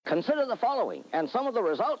Consider the following, and some of the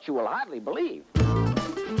results you will hardly believe.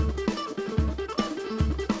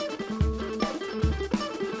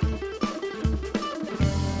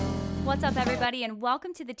 What's up, everybody, and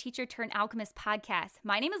welcome to the Teacher Turned Alchemist podcast.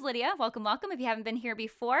 My name is Lydia. Welcome, welcome. If you haven't been here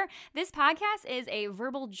before, this podcast is a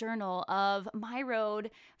verbal journal of my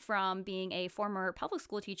road from being a former public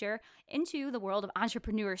school teacher into the world of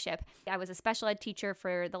entrepreneurship. I was a special ed teacher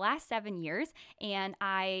for the last 7 years, and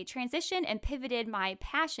I transitioned and pivoted my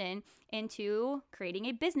passion into creating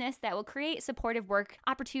a business that will create supportive work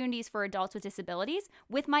opportunities for adults with disabilities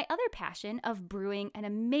with my other passion of brewing an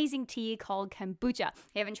amazing tea called kombucha. If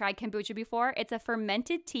you haven't tried kombucha before, it's a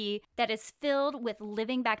fermented tea that is filled with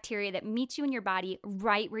living bacteria that meets you in your body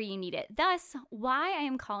right where you need it. Thus, why I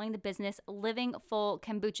am calling the business Living Full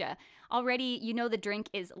Kombucha. Already, you know the drink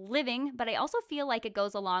is living, but I also feel like it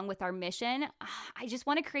goes along with our mission. I just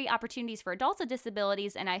want to create opportunities for adults with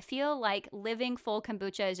disabilities, and I feel like Living Full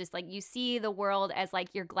Kombucha is just like you see the world as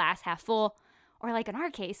like your glass half full, or like in our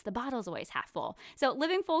case, the bottle's always half full. So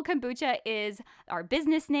Living Full Kombucha is our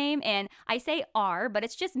business name, and I say our, but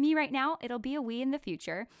it's just me right now. It'll be a we in the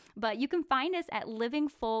future. But you can find us at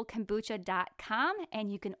livingfullkombucha.com,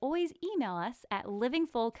 and you can always email us at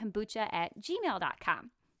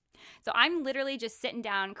livingfullkombucha@gmail.com. So I'm literally just sitting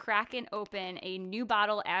down, cracking open a new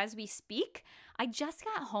bottle as we speak. I just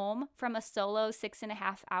got home from a solo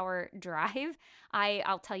 6.5 hour drive.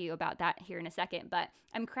 I'll tell you about that here in a second, but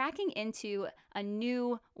I'm cracking into a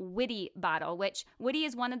new Witty bottle, which Witty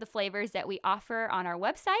is one of the flavors that we offer on our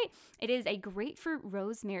website. It is a grapefruit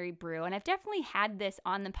rosemary brew, and I've definitely had this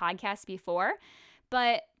on the podcast before,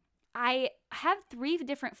 but I have 3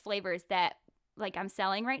 different flavors that like I'm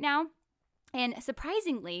selling right now. And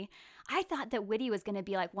surprisingly, I thought that Witty was going to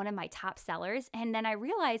be like one of my top sellers, and then I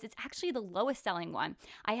realized it's actually the lowest selling one.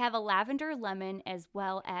 I have a lavender lemon as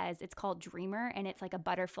well as it's called Dreamer, and it's like a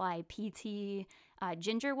butterfly PT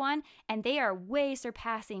ginger one, and they are way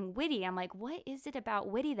surpassing Witty. I'm like, what is it about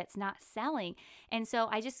Witty that's not selling? And so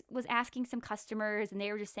I just was asking some customers, and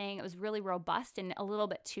they were just saying it was really robust and a little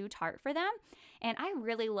bit too tart for them. And I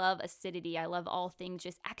really love acidity. I love all things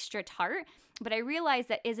just extra tart, but I realize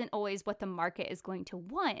that isn't always what the market is going to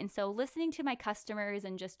want. And so listening to my customers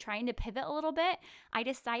and just trying to pivot a little bit, I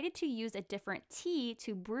decided to use a different tea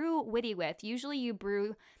to brew Witty with. Usually you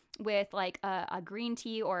brew with like a green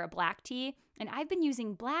tea or a black tea, and I've been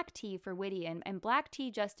using black tea for Witty, and black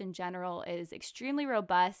tea just in general is extremely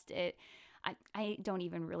robust. I don't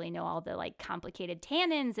even really know all the like complicated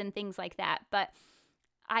tannins and things like that, but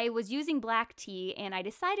I was using black tea, and I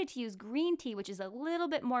decided to use green tea, which is a little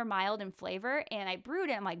bit more mild in flavor, and I brewed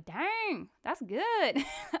it. I'm like, dang, that's good.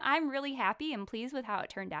 I'm really happy and pleased with how it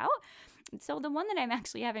turned out. So the one that I'm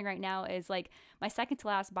actually having right now is like my second to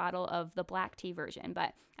last bottle of the black tea version,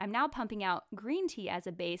 but I'm now pumping out green tea as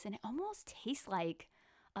a base, and it almost tastes like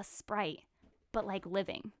a Sprite, but like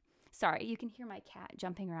living. Sorry, you can hear my cat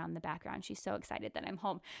jumping around in the background. She's so excited that I'm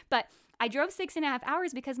home. But I drove 6.5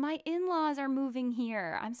 hours because my in-laws are moving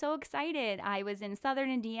here. I'm so excited. I was in Southern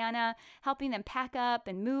Indiana helping them pack up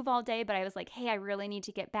and move all day, but I was like, hey, I really need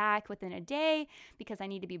to get back within a day because I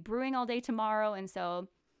need to be brewing all day tomorrow. And so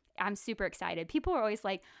I'm super excited. People are always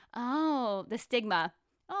like, oh, the stigma.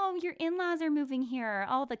 Oh, your in-laws are moving here,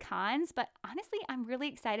 all the cons. But honestly, I'm really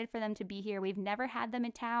excited for them to be here. We've never had them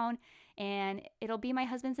in town, and it'll be my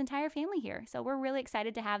husband's entire family here. So we're really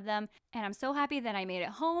excited to have them. And I'm so happy that I made it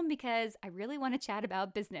home because I really want to chat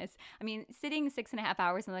about business. I mean, sitting 6.5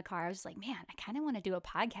 hours in the car, I was just like, man, I kind of want to do a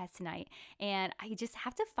podcast tonight. And I just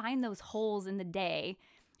have to find those holes in the day.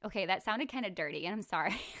 Okay, that sounded kind of dirty, and I'm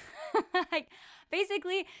sorry. Like,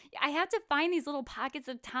 basically, I have to find these little pockets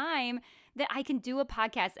of time that I can do a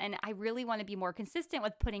podcast, and I really want to be more consistent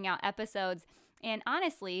with putting out episodes. And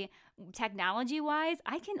honestly, technology-wise,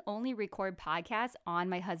 I can only record podcasts on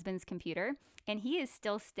my husband's computer, and he is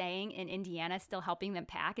still staying in Indiana, still helping them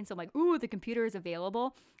pack. And so I'm like, ooh, the computer is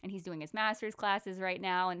available, and he's doing his master's classes right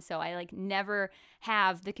now, and so I like never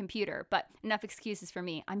have the computer. But enough excuses for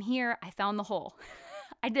me. I'm here. I found the hole.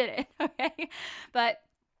 I did it, okay? But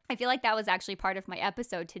I feel like that was actually part of my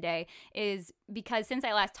episode today, is because since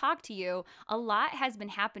I last talked to you, a lot has been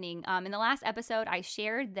happening. In the last episode, I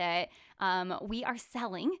shared that we are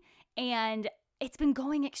selling, and it's been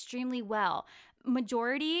going extremely well.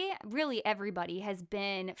 Majority, really everybody, has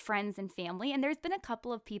been friends and family, and there's been a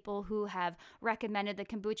couple of people who have recommended the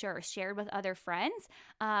kombucha or shared with other friends,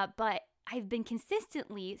 but I've been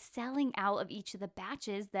consistently selling out of each of the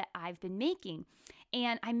batches that I've been making.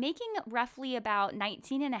 And I'm making roughly about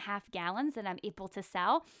 19 and a half gallons that I'm able to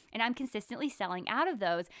sell, and I'm consistently selling out of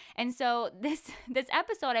those. And so this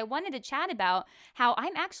episode, I wanted to chat about how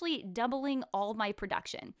I'm actually doubling all my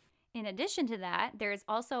production. In addition to that, there's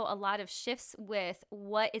also a lot of shifts with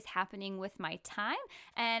what is happening with my time.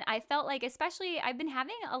 And I felt like, especially, I've been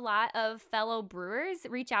having a lot of fellow brewers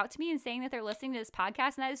reach out to me and saying that they're listening to this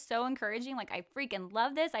podcast. And that is so encouraging. Like, I freaking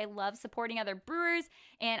love this. I love supporting other brewers.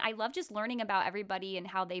 And I love just learning about everybody and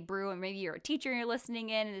how they brew. And maybe you're a teacher and you're listening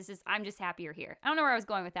in. And I'm just happy you're here. I don't know where I was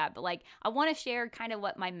going with that, but like, I want to share kind of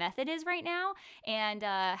what my method is right now and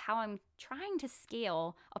how I'm trying to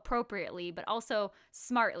scale appropriately, but also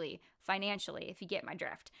smartly, financially, if you get my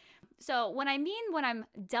drift. So when I'm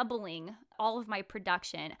doubling all of my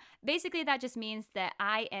production, basically that just means that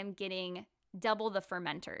I am getting double the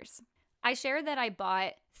fermenters. I shared that I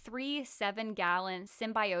bought 3 7-gallon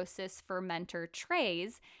Symbiosis fermenter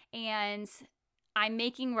trays, and I'm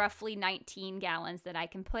making roughly 19 gallons that I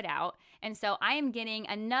can put out. And so I am getting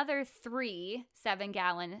another 3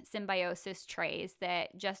 7-gallon Symbiosis trays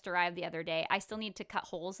that just arrived the other day. I still need to cut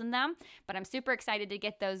holes in them, but I'm super excited to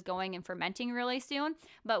get those going and fermenting really soon.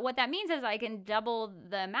 But what that means is I can double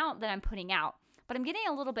the amount that I'm putting out. But I'm getting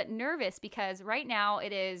a little bit nervous because right now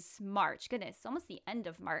it is March. Goodness, it's almost the end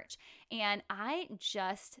of March. And I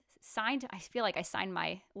feel like I signed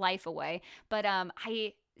my life away, but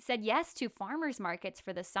I said yes to farmers markets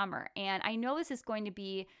for the summer. And I know this is going to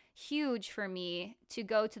be huge for me to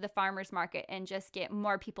go to the farmers market and just get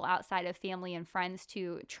more people outside of family and friends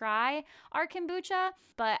to try our kombucha.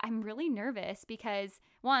 But I'm really nervous because,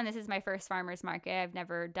 one, this is my first farmers market. I've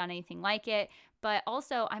never done anything like it. But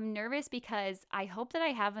also I'm nervous because I hope that I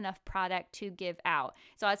have enough product to give out.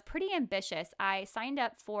 So I was pretty ambitious. I signed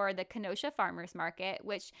up for the Kenosha Farmers Market,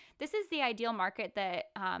 which this is the ideal market that,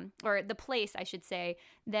 or the place I should say,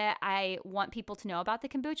 that I want people to know about the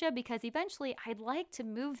kombucha, because eventually I'd like to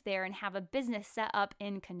move there and have a business set up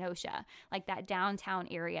in Kenosha, like that downtown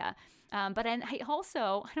area. But I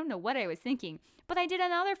don't know what I was thinking, but I did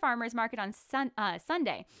another farmer's market on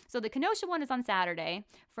Sunday. So the Kenosha one is on Saturday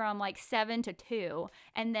from like 7 to 2.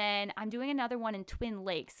 And then I'm doing another one in Twin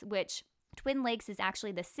Lakes, which Twin Lakes is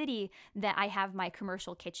actually the city that I have my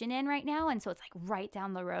commercial kitchen in right now. And so it's like right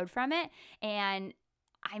down the road from it. And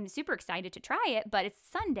I'm super excited to try it, but it's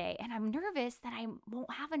Sunday and I'm nervous that I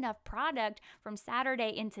won't have enough product from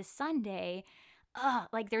Saturday into Sunday.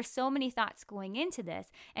 Like there's so many thoughts going into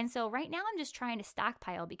this. And so right now I'm just trying to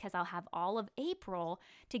stockpile because I'll have all of April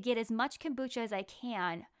to get as much kombucha as I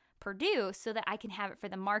can produce so that I can have it for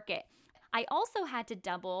the market. I also had to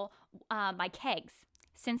double my kegs.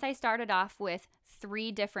 Since I started off with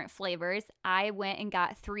 3 different flavors, I went and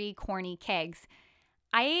got 3 corny kegs.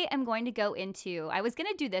 I was going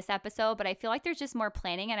to do this episode, but I feel like there's just more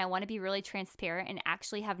planning and I want to be really transparent and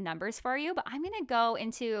actually have numbers for you. But I'm going to go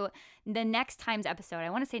into the next time's episode. I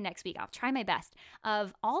want to say next week. I'll try my best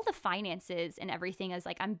of all the finances and everything as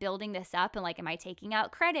like I'm building this up and like, am I taking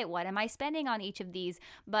out credit? What am I spending on each of these?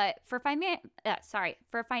 But for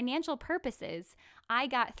financial purposes, I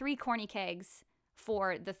got 3 corny kegs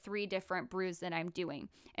for the 3 different brews that I'm doing.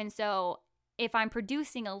 And so if I'm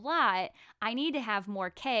producing a lot, I need to have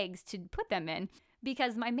more kegs to put them in,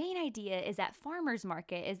 because my main idea is at farmers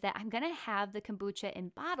market is that I'm going to have the kombucha in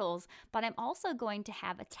bottles, but I'm also going to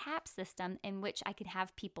have a tap system in which I can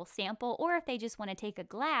have people sample, or if they just want to take a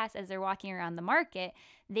glass as they're walking around the market,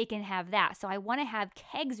 they can have that. So I want to have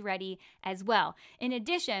kegs ready as well. In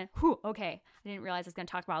addition, I didn't realize I was going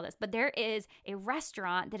to talk about all this, but there is a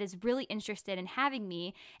restaurant that is really interested in having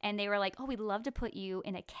me, and they were like, oh, we'd love to put you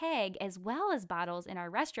in a keg as well as bottles in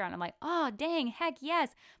our restaurant. I'm like, oh, dang, heck yes.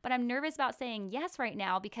 But I'm nervous about saying yes right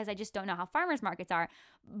now because I just don't know how farmers markets are.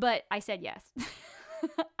 But I said yes.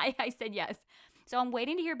 I said yes. So I'm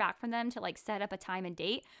waiting to hear back from them to like set up a time and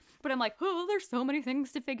date. But I'm like, oh, there's so many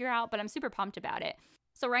things to figure out, but I'm super pumped about it.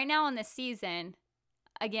 So right now in this season,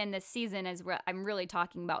 again, this season is where I'm really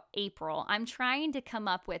talking about April. I'm trying to come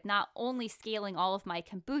up with not only scaling all of my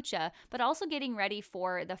kombucha, but also getting ready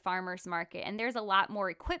for the farmer's market. And there's a lot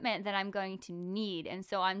more equipment that I'm going to need. And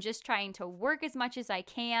so I'm just trying to work as much as I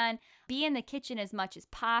can, be in the kitchen as much as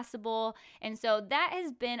possible. And so that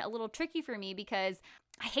has been a little tricky for me because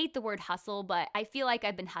I hate the word hustle, but I feel like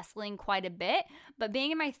I've been hustling quite a bit. But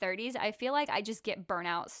being in my 30s, I feel like I just get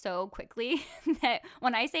burnout so quickly that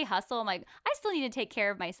when I say hustle, I'm like, I still need to take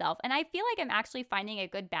care of myself. And I feel like I'm actually finding a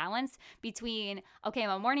good balance between, okay,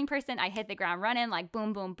 I'm a morning person, I hit the ground running, like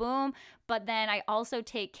boom, boom, boom. But then I also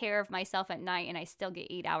take care of myself at night and I still get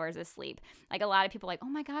 8 hours of sleep. Like a lot of people are like, oh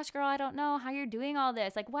my gosh, girl, I don't know how you're doing all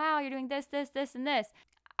this. Like, wow, you're doing this, this, this, and this.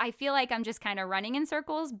 I feel like I'm just kind of running in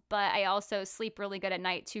circles, but I also sleep really good at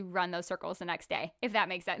night to run those circles the next day, if that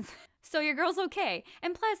makes sense. So your girl's okay.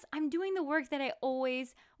 And plus, I'm doing the work that I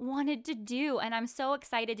always wanted to do. And I'm so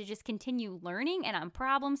excited to just continue learning, and I'm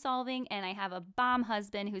problem solving. And I have a bomb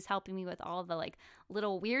husband who's helping me with all the like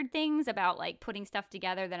little weird things about like putting stuff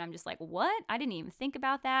together that I'm just like, what? I didn't even think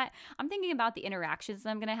about that. I'm thinking about the interactions that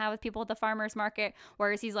I'm going to have with people at the farmer's market.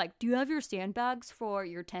 Whereas he's like, do you have your sandbags for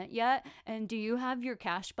your tent yet? And do you have your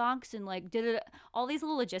cash box? And like, all these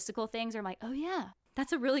little logistical things. I'm like, oh yeah,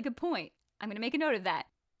 that's a really good point. I'm going to make a note of that.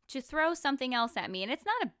 To throw something else at me, and it's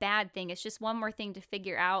not a bad thing, it's just one more thing to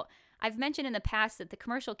figure out. I've mentioned in the past that the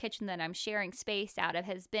commercial kitchen that I'm sharing space out of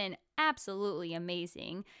has been absolutely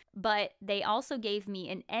amazing, but they also gave me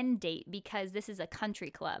an end date because this is a country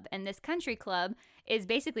club, and this country club is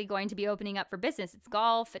basically going to be opening up for business. It's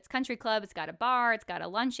golf, it's country club, it's got a bar, it's got a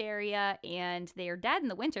lunch area, and they are dead in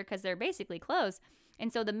the winter because they're basically closed.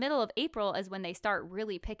 And so the middle of April is when they start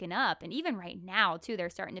really picking up. And even right now, too, they're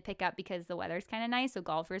starting to pick up because the weather's kind of nice, so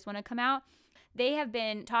golfers want to come out. They have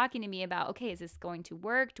been talking to me about, okay, is this going to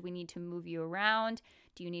work? Do we need to move you around?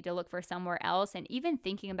 Do you need to look for somewhere else? And even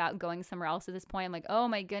thinking about going somewhere else at this point, I'm like, oh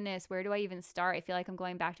my goodness, where do I even start? I feel like I'm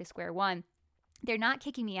going back to square one. They're not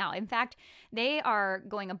kicking me out. In fact, they are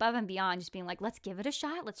going above and beyond, just being like, let's give it a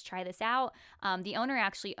shot. Let's try this out. The owner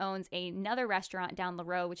actually owns another restaurant down the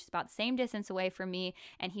road, which is about the same distance away from me.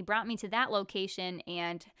 And he brought me to that location.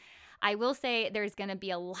 And I will say there's going to be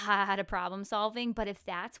a lot of problem solving. But if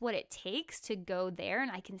that's what it takes to go there and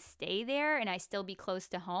I can stay there and I still be close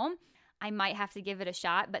to home, I might have to give it a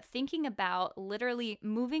shot. But thinking about literally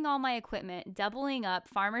moving all my equipment, doubling up,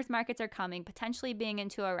 farmers markets are coming, potentially being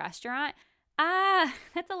into a restaurant,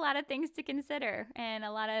 that's a lot of things to consider and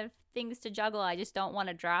a lot of things to juggle. I just don't want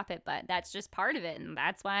to drop it, but that's just part of it. And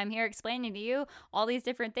that's why I'm here explaining to you all these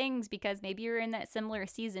different things, because maybe you're in that similar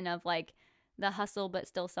season of like the hustle, but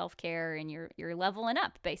still self-care, and you're leveling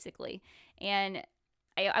up basically. And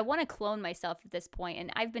I want to clone myself at this point.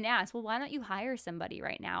 And I've been asked, well, why don't you hire somebody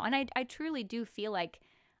right now? And I truly do feel like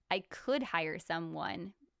I could hire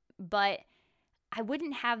someone, but I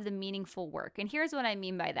wouldn't have the meaningful work. And here's what I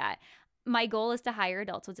mean by that. My goal is to hire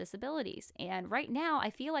adults with disabilities. And right now,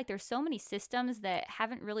 I feel like there's so many systems that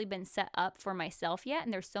haven't really been set up for myself yet.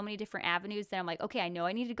 And there's so many different avenues that I'm like, okay, I know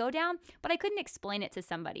I need to go down, but I couldn't explain it to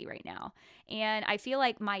somebody right now. And I feel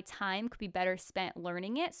like my time could be better spent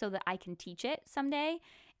learning it so that I can teach it someday.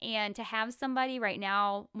 And to have somebody right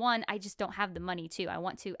now, one, I just don't have the money to. I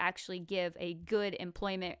want to actually give a good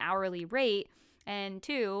employment hourly rate. And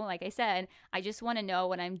two, like I said, I just want to know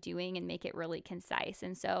what I'm doing and make it really concise.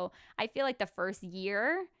 And so I feel like the first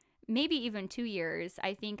year, maybe even 2 years,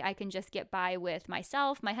 I think I can just get by with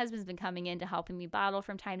myself. My husband's been coming in to helping me bottle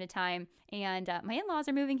from time to time. And my in-laws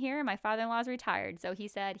are moving here. My father-in-law's retired. So he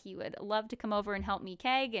said he would love to come over and help me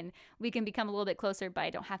keg, and we can become a little bit closer, but I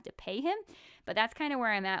don't have to pay him. But that's kind of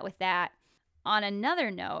where I'm at with that. On another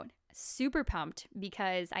note, super pumped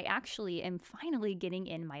because I actually am finally getting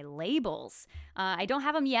in my labels. I don't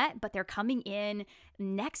have them yet, but they're coming in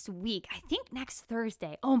next week. I think next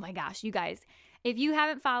Thursday. Oh my gosh, you guys. If you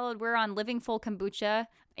haven't followed, we're on Living Full Kombucha,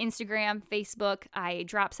 Instagram, Facebook. I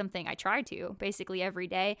drop something, I try to, basically every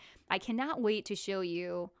day. I cannot wait to show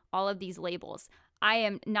you all of these labels. I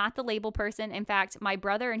am not the label person. In fact, my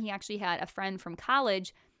brother, and he actually had a friend from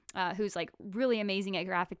college who's like really amazing at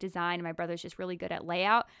graphic design. And my brother's just really good at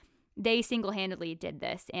layout. They single-handedly did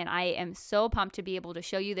this, and I am so pumped to be able to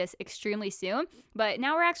show you this extremely soon. But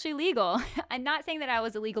now we're actually legal. I'm not saying that I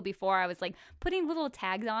was illegal before. I was like putting little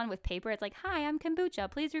tags on with paper. It's like, hi, I'm kombucha.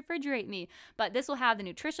 Please refrigerate me. But this will have the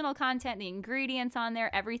nutritional content, the ingredients on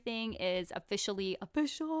there. Everything is officially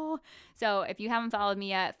official. So if you haven't followed me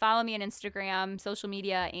yet, follow me on Instagram, social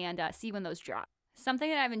media, and see when those drop. Something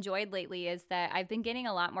that I've enjoyed lately is that I've been getting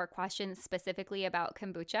a lot more questions specifically about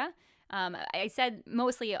kombucha. I said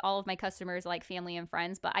mostly all of my customers like family and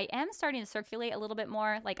friends, but I am starting to circulate a little bit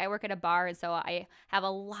more. Like I work at a bar, and so I have a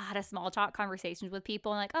lot of small talk conversations with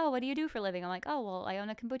people. And like, oh, what do you do for a living? I'm like, oh, well, I own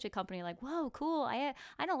a kombucha company. Like, whoa, cool. I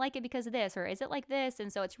don't like it because of this, or is it like this?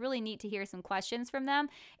 And so it's really neat to hear some questions from them.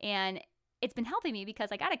 And it's been helping me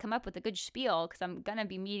because I got to come up with a good spiel because I'm going to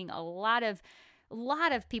be meeting a lot of a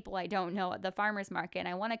lot of people I don't know at the farmer's market, and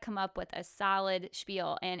I want to come up with a solid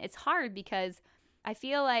spiel. And it's hard because I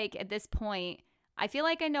feel like at this point, I feel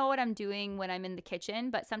like I know what I'm doing when I'm in the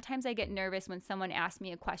kitchen, but sometimes I get nervous when someone asks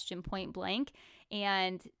me a question point blank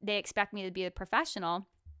and they expect me to be a professional.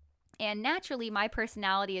 And naturally, my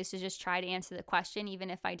personality is to just try to answer the question, even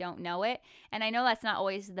if I don't know it. And I know that's not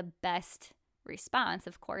always the best response,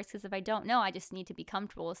 of course, because if I don't know, I just need to be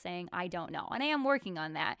comfortable with saying I don't know. And I am working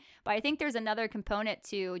on that. But I think there's another component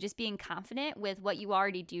to just being confident with what you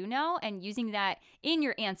already do know and using that in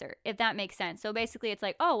your answer, if that makes sense. So basically, it's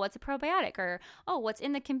like, oh, what's a probiotic? Or, oh, what's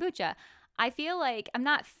in the kombucha? I feel like I'm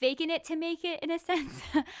not faking it to make it in a sense,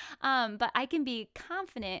 but I can be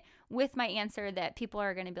confident with my answer that people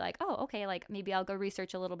are going to be like, oh, okay, like maybe I'll go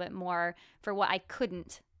research a little bit more for what I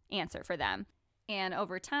couldn't answer for them. And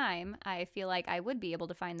over time, I feel like I would be able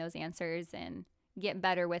to find those answers and get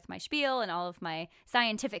better with my spiel and all of my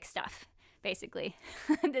scientific stuff, basically.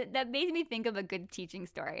 That made me think of a good teaching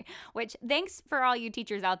story, which thanks for all you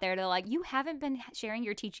teachers out there to like, you haven't been sharing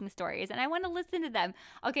your teaching stories and I want to listen to them.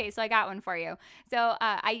 Okay, so I got one for you. So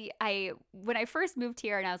I when I first moved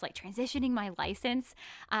here and I was like transitioning my license,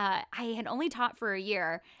 I had only taught for a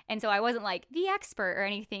year. And so I wasn't like the expert or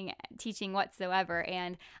anything teaching whatsoever.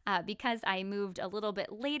 And because I moved a little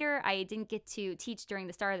bit later, I didn't get to teach during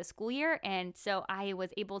the start of the school year. And so I was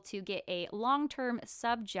able to get a long-term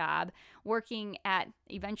sub job working at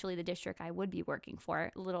eventually the district I would be working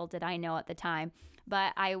for. Little did I know at the time,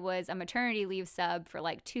 but I was a maternity leave sub for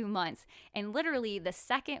like 2 months. And literally the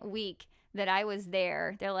second week that I was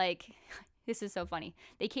there, they're like, this is so funny.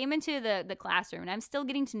 They came into the classroom and I'm still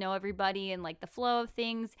getting to know everybody and like the flow of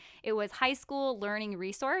things. It was high school learning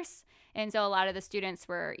resource. And so a lot of the students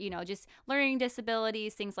were, just learning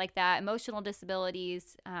disabilities, things like that, emotional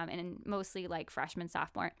disabilities, and mostly like freshman,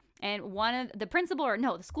 sophomore. And one of the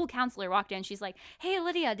the school counselor walked in. She's like, hey,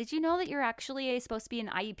 Lydia, did you know that you're actually supposed to be in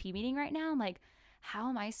an IEP meeting right now? I'm like, how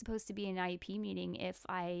am I supposed to be in an IEP meeting if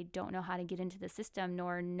I don't know how to get into the system,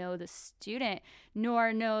 nor know the student,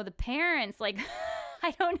 nor know the parents? Like,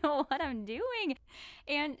 I don't know what I'm doing.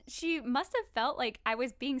 And she must have felt like I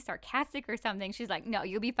was being sarcastic or something. She's like, no,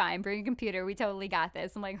 you'll be fine. Bring your computer. We totally got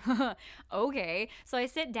this. I'm like, okay. So I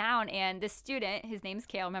sit down and the student, his name's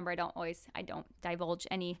Kale. Remember, I don't divulge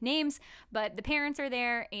any names, but the parents are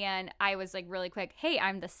there. And I was like really quick, hey,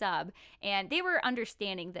 I'm the sub. And they were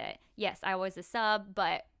understanding that, yes, I was a sub,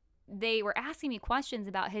 but they were asking me questions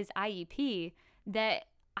about his IEP that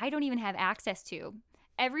I don't even have access to.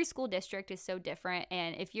 Every school district is so different,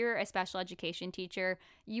 and if you're a special education teacher,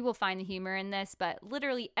 you will find the humor in this, but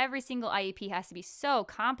literally every single IEP has to be so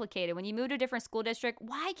complicated. When you move to a different school district,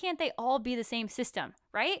 why can't they all be the same system,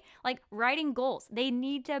 right? Like writing goals, they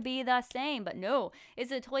need to be the same, but no,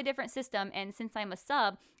 it's a totally different system, and since I'm a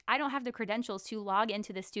sub, I don't have the credentials to log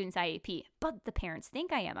into the student's IEP, but the parents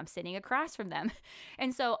think I am. I'm sitting across from them.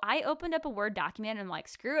 And so I opened up a Word document and I'm like,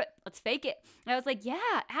 screw it, let's fake it. And I was like,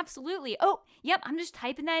 yeah, absolutely. Oh, yep, I'm just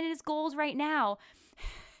typing that in his goals right now.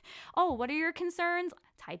 Oh, what are your concerns?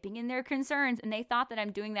 Typing in their concerns. And they thought that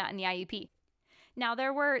I'm doing that in the IEP. Now,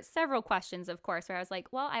 there were several questions, of course, where I was like,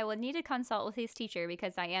 well, I would need to consult with his teacher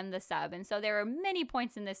because I am the sub. And so there were many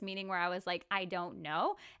points in this meeting where I was like, I don't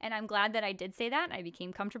know. And I'm glad that I did say that. And I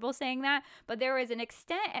became comfortable saying that. But there was an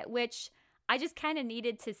extent at which I just kind of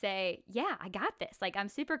needed to say, yeah, I got this. Like, I'm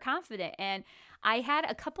super confident. And I had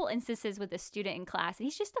a couple instances with a student in class, and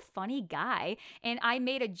he's just a funny guy. And I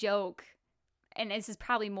made a joke. And this is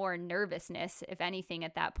probably more nervousness, if anything,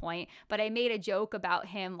 at that point. But I made a joke about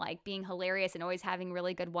him like being hilarious and always having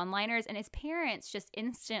really good one-liners. And his parents just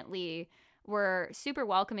instantly were super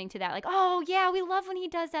welcoming to that. Like, oh, yeah, we love when he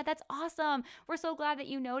does that. That's awesome. We're so glad that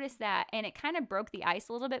you noticed that. And it kind of broke the ice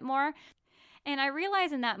a little bit more. And I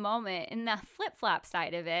realized in that moment, in the flip-flop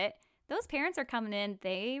side of it, those parents are coming in.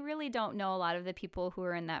 They really don't know a lot of the people who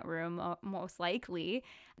are in that room, most likely.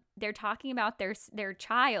 They're talking about their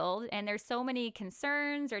child, and there's so many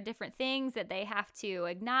concerns or different things that they have to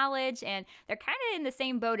acknowledge, and they're kind of in the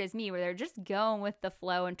same boat as me where they're just going with the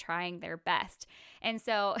flow and trying their best. And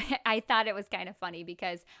so I thought it was kind of funny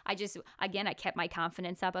because I kept my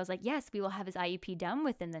confidence up. I was like, yes, we will have his IEP done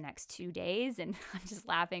within the next 2 days. And I'm just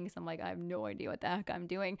laughing because I'm like, I have no idea what the heck I'm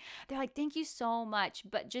doing. They're like, thank you so much.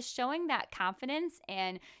 But just showing that confidence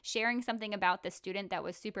and sharing something about the student that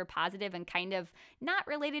was super positive and kind of not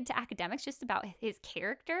related to academics, just about his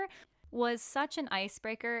character, was such an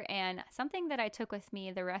icebreaker and something that I took with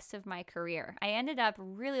me the rest of my career. I ended up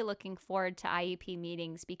really looking forward to IEP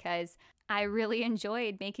meetings because I really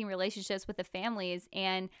enjoyed making relationships with the families,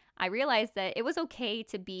 and I realized that it was okay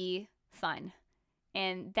to be fun.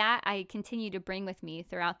 And that I continue to bring with me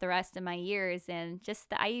throughout the rest of my years. And just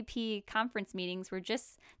the IEP conference meetings were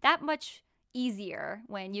just that much easier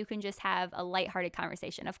when you can just have a lighthearted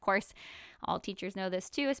conversation. Of course, all teachers know this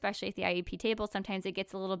too, especially at the IEP table. Sometimes it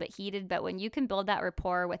gets a little bit heated, but when you can build that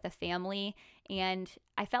rapport with a family, and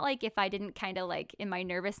I felt like if I didn't kind of like in my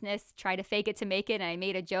nervousness try to fake it to make it and I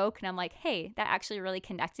made a joke and I'm like, hey, that actually really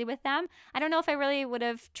connected with them, I don't know if I really would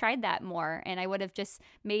have tried that more, and I would have just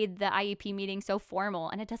made the IEP meeting so formal.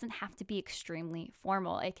 And it doesn't have to be extremely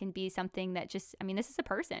formal. It can be something that just, I mean, this is a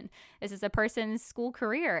person. This is a person's school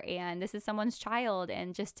career and this is someone's child,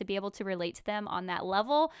 and just to be able to relate to them on that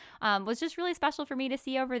level was just really special for me to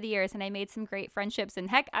see over the years. And I made some great friendships, and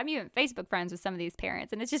heck, I'm even Facebook friends with some of these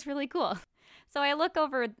parents, and it's just really cool. So I look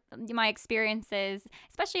over my experiences,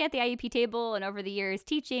 especially at the IEP table and over the years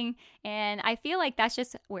teaching, and I feel like that's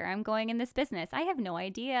just where I'm going in this business. I have no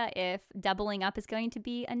idea if doubling up is going to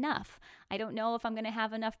be enough. I don't know if I'm going to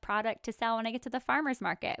have enough product to sell when I get to the farmer's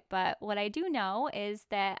market, but what I do know is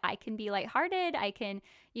that I can be lighthearted. I can,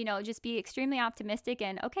 just be extremely optimistic.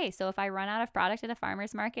 And okay, so if I run out of product at a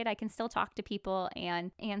farmer's market, I can still talk to people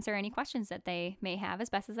and answer any questions that they may have as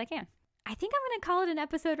best as I can. I think I'm going to call it an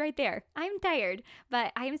episode right there. I'm tired,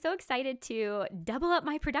 but I'm so excited to double up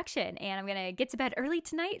my production, and I'm going to get to bed early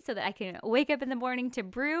tonight so that I can wake up in the morning to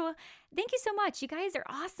brew. Thank you so much. You guys are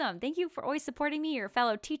awesome. Thank you for always supporting me, your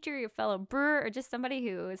fellow teacher, your fellow brewer, or just somebody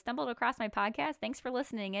who stumbled across my podcast. Thanks for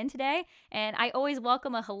listening in today. And I always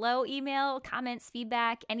welcome a hello email, comments,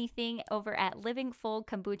 feedback, anything over at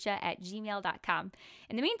livingfullkombucha@gmail.com.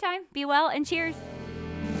 In the meantime, be well and cheers.